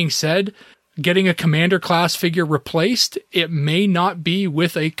 That being said, getting a Commander class figure replaced, it may not be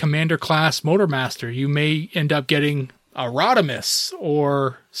with a Commander class Motormaster. You may end up getting a Rodimus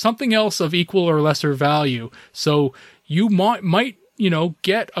or something else of equal or lesser value. So you might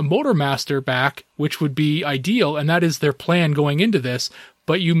get a Motormaster back, which would be ideal, and that is their plan going into this,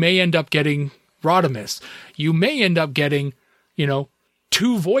 but you may end up getting Rodimus. You may end up getting, 2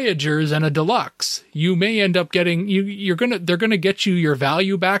 Voyagers and a Deluxe. You may end up getting they're gonna get you your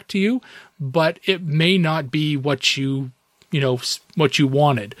value back to you, but it may not be what you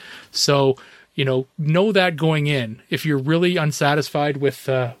wanted. So, know that going in. If you're really unsatisfied with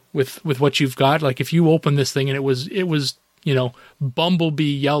what you've got, like if you open this thing and it was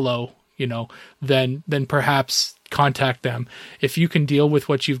Bumblebee yellow, then perhaps contact them. If you can deal with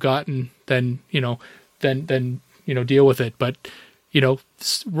what you've gotten, then deal with it. But,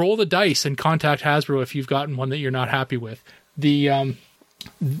 roll the dice and contact Hasbro if you've gotten one that you're not happy with. They're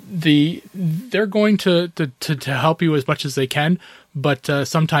going to help you as much as they can, but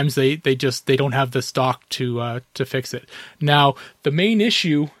sometimes they don't have the stock to fix it. Now, the main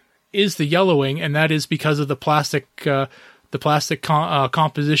issue is the yellowing, and that is because of the plastic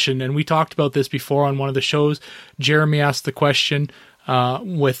composition. And we talked about this before on one of the shows. Jeremy asked the question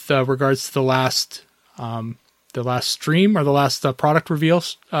with regards to the last stream or the last product reveal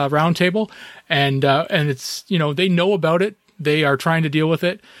roundtable, and it's they know about it. They are trying to deal with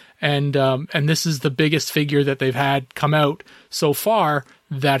it, and this is the biggest figure that they've had come out so far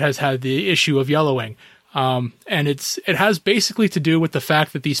that has had the issue of yellowing. And it has basically to do with the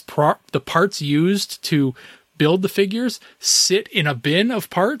fact that the parts used to build the figures sit in a bin of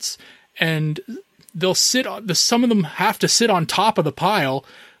parts, and they'll some of them have to sit on top of the pile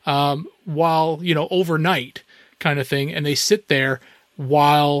while overnight kind of thing, and they sit there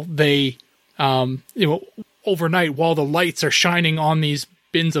while they overnight while the lights are shining on these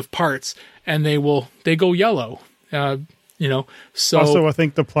bins of parts, and they go yellow. So also I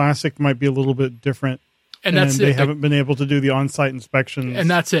think the plastic might be a little bit different. And they haven't been able to do the on-site inspections. And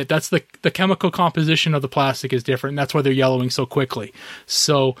that's it. That's the chemical composition of the plastic is different. And that's why they're yellowing so quickly.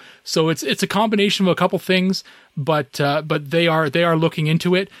 So it's a combination of a couple things, but they are looking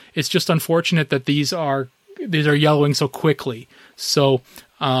into it. It's just unfortunate that these are yellowing so quickly. So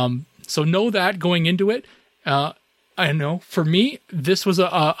know that going into it. I know for me, this was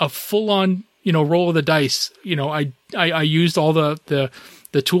a full-on roll of the dice. I used all the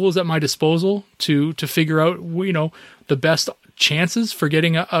tools at my disposal to figure out, the best chances for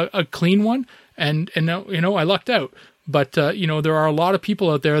getting a clean one. And I lucked out, but, there are a lot of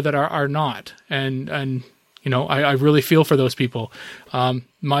people out there that are not. And I really feel for those people.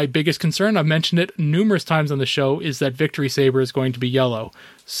 My biggest concern, I've mentioned it numerous times on the show, is that Victory Saber is going to be yellow.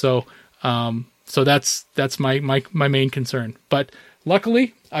 So that's my main concern, but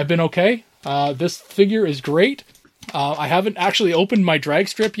luckily I've been okay. This figure is great. I haven't actually opened my drag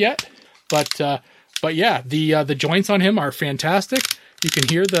strip yet, but yeah, the joints on him are fantastic. You can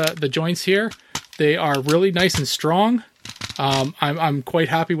hear the joints here. They are really nice and strong. I'm quite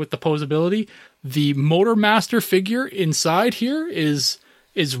happy with the posability. The Motormaster figure inside here is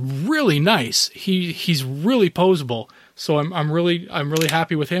really nice. He's really posable. So I'm really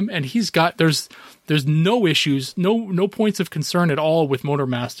happy with him, and there's no issues, no points of concern at all with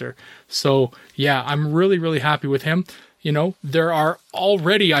Motormaster. So yeah, I'm really happy with him. There are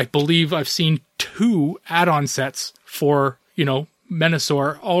already, I believe I've seen 2 add-on sets for,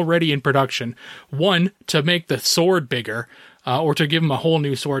 Menasor already in production. One to make the sword bigger, or to give him a whole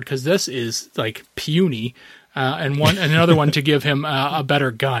new sword, because this is like puny. And another one to give him a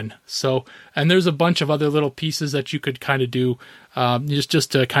better gun. So, and there's a bunch of other little pieces that you could kind of do,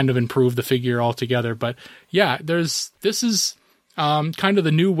 just to kind of improve the figure altogether. But yeah, this is kind of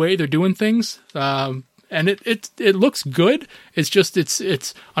the new way they're doing things. And it looks good. It's just,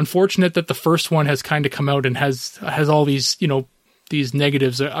 it's unfortunate that the first one has kind of come out and has all these, these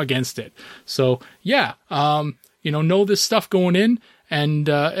negatives against it. So yeah, know this stuff going in,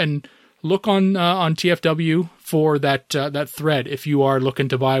 and look on TFW for that thread if you are looking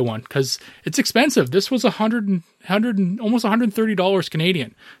to buy one, because it's expensive. This was almost $130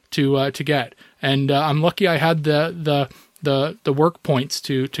 Canadian to get, and I'm lucky I had the work points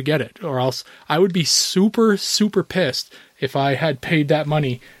to get it, or else I would be super pissed if I had paid that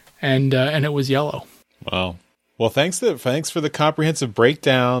money and it was yellow. Wow. Well, thanks for the comprehensive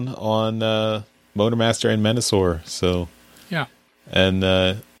breakdown on Motormaster and Menasor. So yeah. And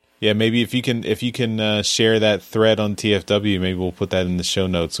yeah, maybe if you can share that thread on TFW, maybe we'll put that in the show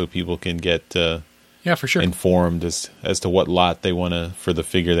notes so people can get yeah, for sure, informed as to what lot they want to for the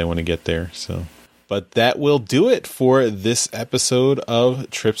figure they want to get there. So, but that will do it for this episode of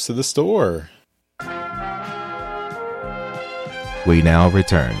Trips to the Store. We now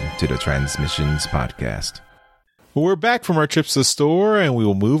return to the Transmissions Podcast. We're back from our trips to the store, and we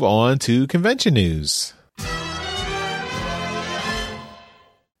will move on to convention news.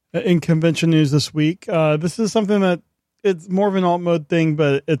 In convention news this week, this is something that it's more of an alt mode thing,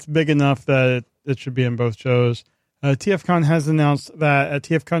 but it's big enough that it should be in both shows. TFCon has announced that at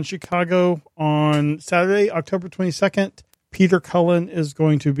TFCon Chicago on Saturday, October 22nd, Peter Cullen is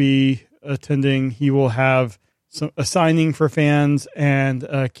going to be attending. He will have a signing for fans and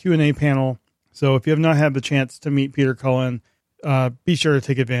a Q&A panel. So if you have not had the chance to meet Peter Cullen, be sure to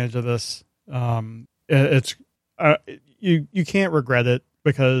take advantage of this. It's you can't regret it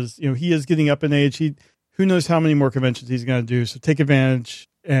because he is getting up in age. Who knows how many more conventions he's going to do. So take advantage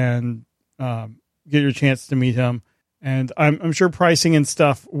and get your chance to meet him. And I'm sure pricing and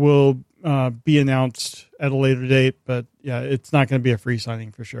stuff will be announced at a later date. But yeah, it's not going to be a free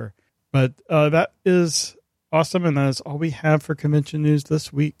signing for sure. But that is awesome, and that is all we have for convention news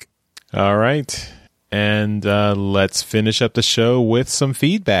this week. All right, and let's finish up the show with some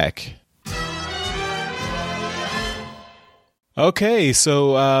feedback. Okay,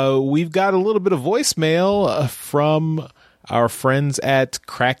 so we've got a little bit of voicemail from our friends at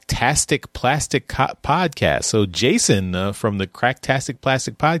Cracktastic Plastic Podcast. So Jason from the Cracktastic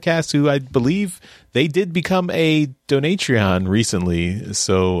Plastic Podcast, who I believe they did become a Donatreon recently.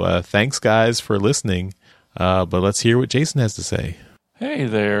 So thanks, guys, for listening. But let's hear what Jason has to say. Hey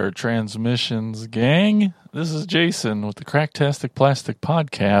there, Transmissions gang. This is Jason with the Cracktastic Plastic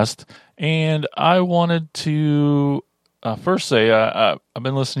Podcast, and I wanted to first say I've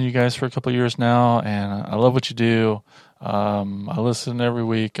been listening to you guys for a couple of years now, and I love what you do. I listen every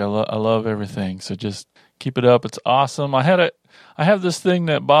week. I love everything, so just keep it up. It's awesome. I have this thing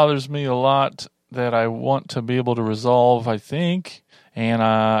that bothers me a lot that I want to be able to resolve, I think, and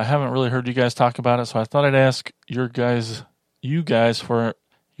I haven't really heard you guys talk about it, so I thought I'd ask you guys for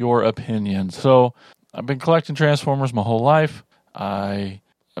your opinion. So I've been collecting Transformers my whole life. I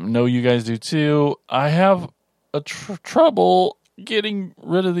know you guys do too. I have a trouble getting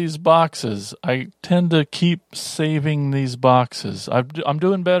rid of these boxes. I tend to keep saving these boxes. I'm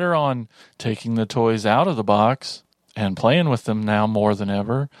doing better on taking the toys out of the box and playing with them now more than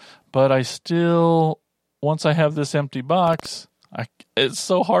ever. But I still, once I have this empty box, it's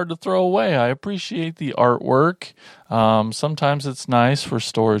so hard to throw away. I appreciate the artwork. Sometimes it's nice for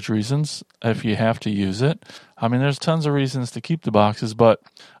storage reasons if you have to use it. I mean, there's tons of reasons to keep the boxes, but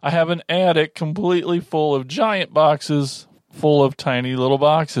I have an attic completely full of giant boxes, full of tiny little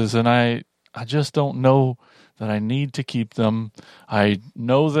boxes, and I just don't know that I need to keep them. I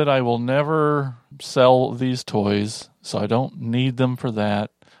know that I will never sell these toys, so I don't need them for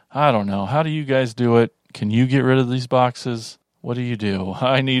that. I don't know. How do you guys do it? Can you get rid of these boxes? What do you do?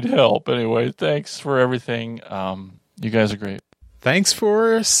 I need help. Anyway, thanks for everything. You guys are great. Thanks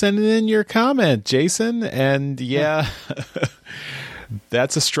for sending in your comment, Jason. And yeah,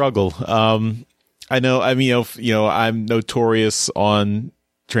 that's a struggle. I know. I mean, I'm notorious on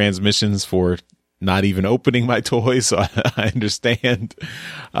Transmissions for not even opening my toys, so I understand.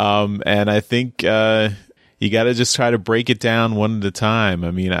 And I think you got to just try to break it down one at a time.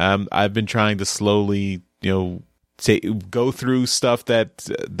 I mean, I've been trying to slowly, go through stuff that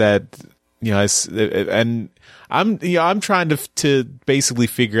and I'm trying to basically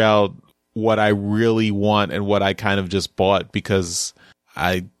figure out what I really want and what I kind of just bought because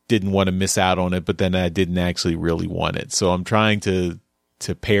I didn't want to miss out on it, but then I didn't actually really want it. So I'm trying to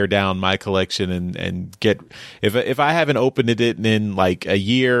pare down my collection and get, if I haven't opened it in like a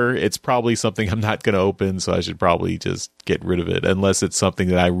year, it's probably something I'm not going to open. So I should probably just get rid of it unless it's something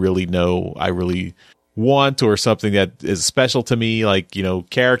that I really know I really want or something that is special to me, like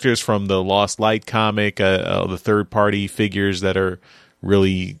characters from the Lost Light comic, the third party figures that are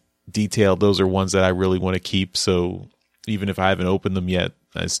really detailed. Those are ones that I really want to keep. So even if I haven't opened them yet,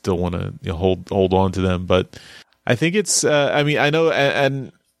 I still want to hold on to them. But I think it's I mean, I know,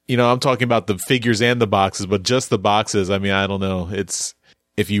 and I'm talking about the figures and the boxes, but just the boxes, I mean, I don't know. It's,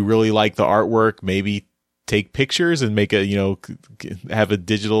 if you really like the artwork, maybe take pictures and make have a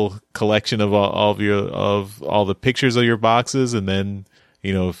digital collection of all the pictures of your boxes, and then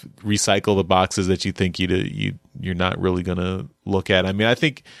recycle the boxes that you think you're not really gonna look at. I mean, I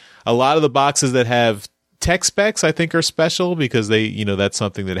think a lot of the boxes that have tech specs I think are special because they that's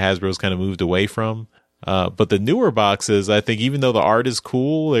something that Hasbro's kind of moved away from. But the newer boxes, I think, even though the art is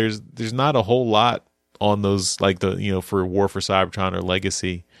cool, there's not a whole lot on those, like for War for Cybertron or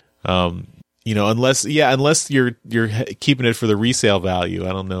Legacy. Unless you're keeping it for the resale value. I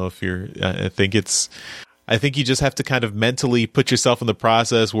don't know if I think you just have to kind of mentally put yourself in the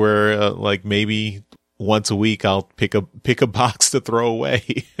process where like maybe once a week I'll pick a box to throw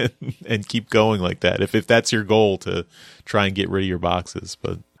away and keep going like that. If that's your goal, to try and get rid of your boxes.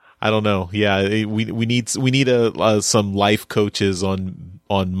 But I don't know. Yeah, we need some life coaches on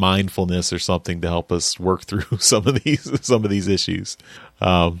mindfulness or something to help us work through some of these issues.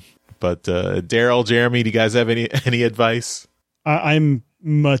 But Daryl, Jeremy, do you guys have any advice? I'm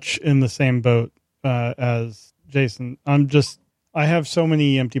much in the same boat as Jason. I have so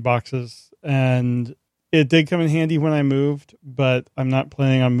many empty boxes, and it did come in handy when I moved, but I'm not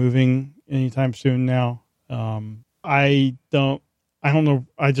planning on moving anytime soon now. I don't know.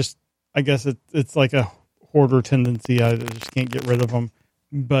 I guess it's like a hoarder tendency. I just can't get rid of them.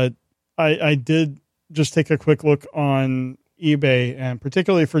 But I did just take a quick look on eBay, and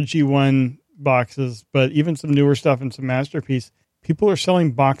particularly for G1 boxes, but even some newer stuff and some Masterpiece, people are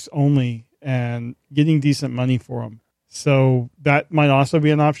selling box only and getting decent money for them. So that might also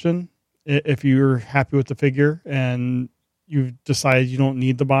be an option if you're happy with the figure and you've decided you don't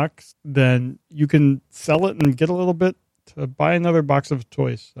need the box. Then you can sell it and get a little bit to buy another box of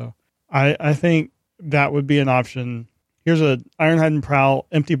toys. So I think that would be an option. Here's a Ironhide and Prowl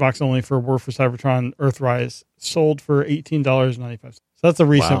empty box only for War for Cybertron Earthrise, sold for $18.95. So that's a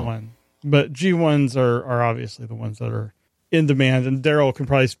recent one. But G1s are obviously the ones that are in demand, and Daryl can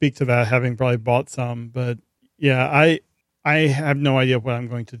probably speak to that, having probably bought some. But yeah, I have no idea what I'm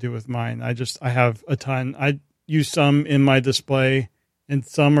going to do with mine. I have a ton. I use some in my display, and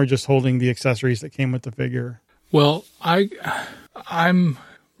some are just holding the accessories that came with the figure. Well, I'm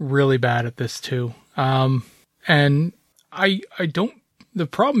really bad at this too. And I don't, the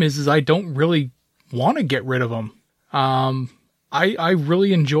problem is I don't really want to get rid of them. I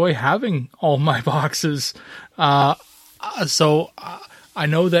really enjoy having all my boxes. So I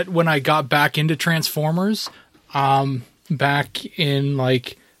know that when I got back into Transformers, back in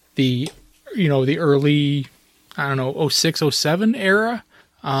like the early, I don't know, 06, 07 era,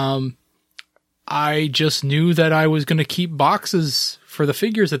 I just knew that I was going to keep boxes for the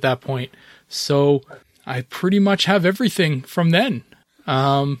figures at that point. So I pretty much have everything from then.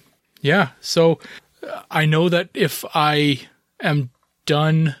 So I know that if I am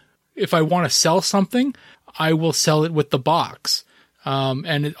done, if I want to sell something, I will sell it with the box.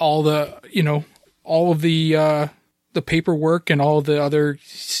 And all of the paperwork and all the other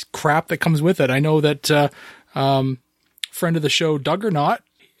crap that comes with it. I know that, friend of the show, Duggernaut,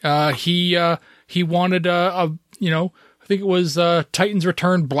 he wanted I think it was Titan's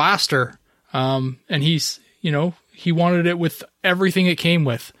Return Blaster. And he wanted it with everything it came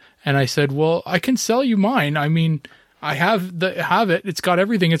with. And I said, well, I can sell you mine. I mean, I have it. It's got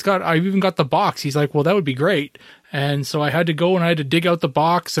everything. I've even got the box. He's like, well, that would be great. And so I had to go and I had to dig out the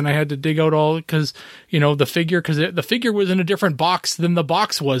box, and I had to dig out all, because, the figure was in a different box than the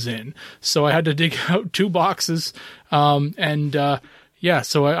box was in. So I had to dig out two boxes. So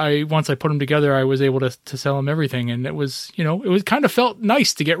I once I put them together, I was able to sell them everything. And it was, it was kind of felt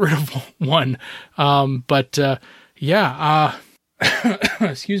nice to get rid of one.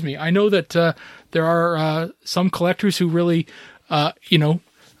 Excuse me. I know that, there are, some collectors who really,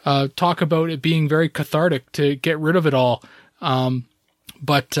 talk about it being very cathartic to get rid of it all. I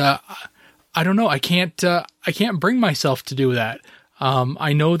don't know. I can't bring myself to do that.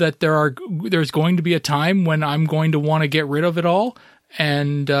 I know that there's going to be a time when I'm going to want to get rid of it all.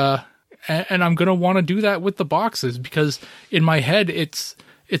 And I'm going to want to do that with the boxes, because in my head, it's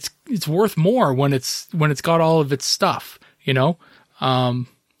worth more when it's got all of its stuff,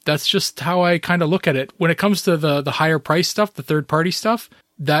 that's just how I kind of look at it. When it comes to the higher price stuff, the third party stuff,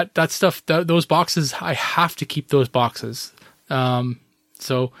 that stuff, those boxes, I have to keep those boxes.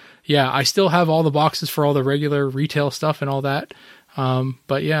 So yeah, I still have all the boxes for all the regular retail stuff and all that.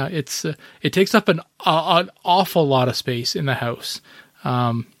 But yeah, it takes up an awful lot of space in the house.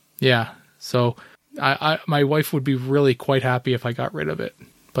 So my wife would be really quite happy if I got rid of it,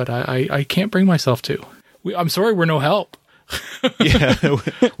 but I can't bring myself to. I'm sorry, we're no help. Yeah,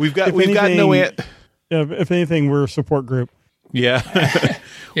 we've got no. If anything, we're a support group. Yeah,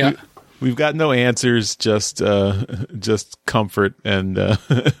 yeah. We've got no answers, just comfort and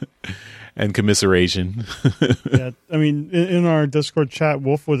commiseration. Yeah, I mean, in our Discord chat,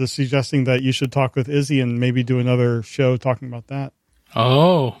 Wolf was suggesting that you should talk with Izzy and maybe do another show talking about that.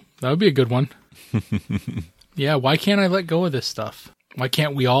 Oh, that would be a good one. Yeah, why can't I let go of this stuff? Why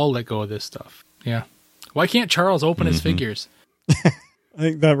can't we all let go of this stuff? Yeah. Why can't Charles open his figures? I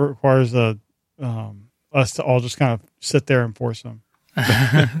think that requires us to all just kind of sit there and force them.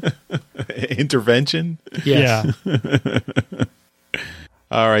 Intervention? Yes. Yeah.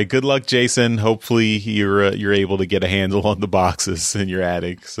 All right. Good luck, Jason. Hopefully you're able to get a handle on the boxes in your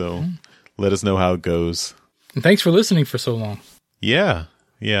attic. So let us know how it goes. And thanks for listening for so long. Yeah.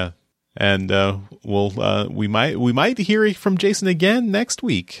 And we might hear from Jason again next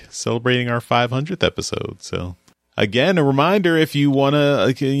week, celebrating our 500th episode. So again, a reminder, if you want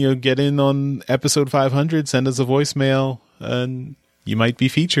to get in on episode 500, send us a voicemail and you might be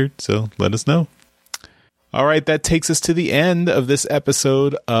featured. So let us know. All right, that takes us to the end of this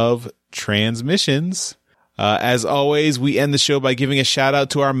episode of Transmissions. As always, we end the show by giving a shout out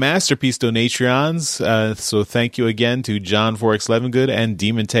to our Masterpiece Donatrons. So thank you again to John 4X Levengood and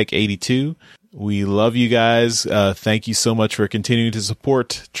Demon Tech 82. We love you guys. Thank you so much for continuing to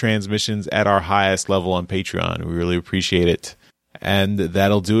support Transmissions at our highest level on Patreon. We really appreciate it. And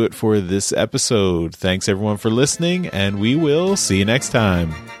that'll do it for this episode. Thanks everyone for listening, and we will see you next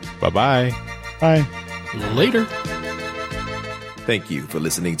time. Bye-bye. Bye. Later. Thank you for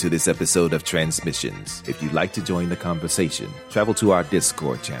listening to this episode of Transmissions. If you'd like to join the conversation, travel to our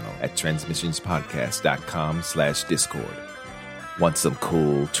Discord channel at transmissionspodcast.com/Discord. Want some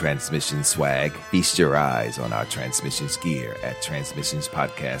cool transmission swag? Feast your eyes on our transmissions gear at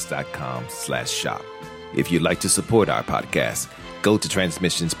transmissionspodcast.com/shop. If you'd like to support our podcast, go to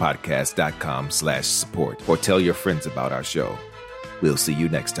transmissionspodcast.com/support or tell your friends about our show. We'll see you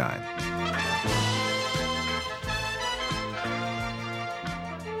next time.